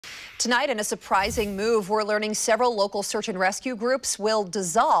Tonight, in a surprising move, we're learning several local search and rescue groups will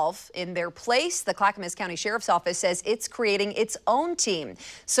dissolve. In their place, the Clackamas County Sheriff's Office says it's creating its own team.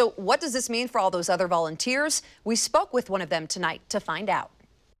 So what does this mean for all those other volunteers? We spoke with one of them tonight to find out.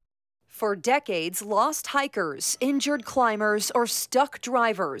 For decades, lost hikers, injured climbers, or stuck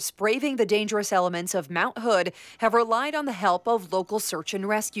drivers braving the dangerous elements of Mount Hood have relied on the help of local search and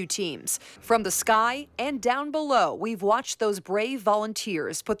rescue teams. From the sky and down below, we've watched those brave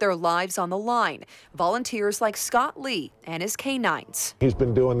volunteers put their lives on the line. Volunteers like Scott Lee and his canines. He's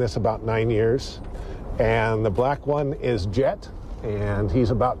been doing this about 9 years, and the black one is Jet, and he's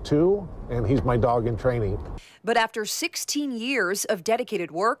about 2, and he's my dog in training. But after 16 years of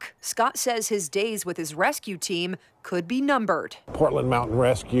dedicated work, Scott says his days with his rescue team could be numbered. Portland Mountain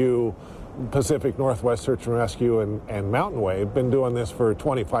Rescue, Pacific Northwest Search and Rescue, and Mountain Way have been doing this for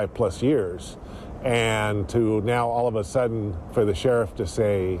 25 plus years. And to now all of a sudden for the sheriff to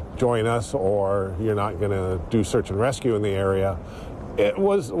say, join us or you're not going to do search and rescue in the area, it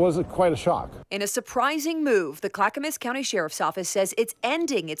was quite a shock. In a surprising move, the Clackamas County Sheriff's Office says it's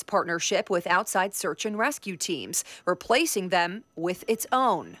ending its partnership with outside search and rescue teams, replacing them with its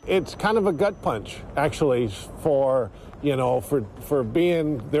own. It's kind of a gut punch, actually, for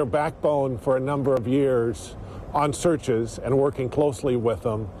being their backbone for a number of years on searches and working closely with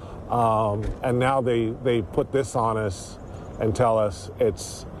them. And now they put this on us and tell us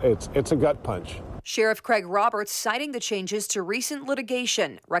it's a gut punch. Sheriff Craig Roberts citing the changes to recent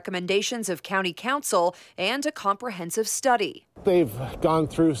litigation, recommendations of county council, and a comprehensive study. They've gone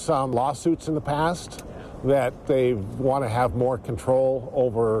through some lawsuits in the past that they want to have more control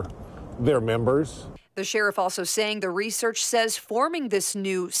over their members. The sheriff also saying the research says forming this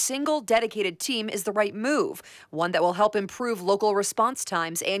new single dedicated team is the right move, one that will help improve local response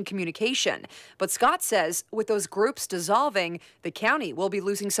times and communication. But Scott says with those groups dissolving, the county will be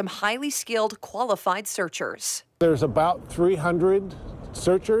losing some highly skilled, qualified searchers. There's about 300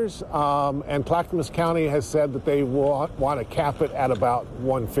 searchers, and Clackamas County has said that they want to cap it at about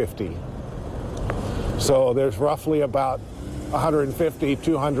 150. So there's roughly about 150,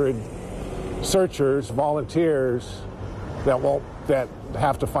 200 searchers, volunteers that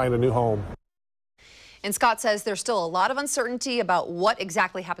have to find a new home. And Scott says there's still a lot of uncertainty about what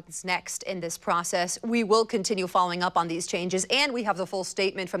exactly happens next in this process. We will continue following up on these changes, and we have the full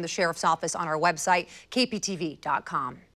statement from the sheriff's office on our website, kptv.com.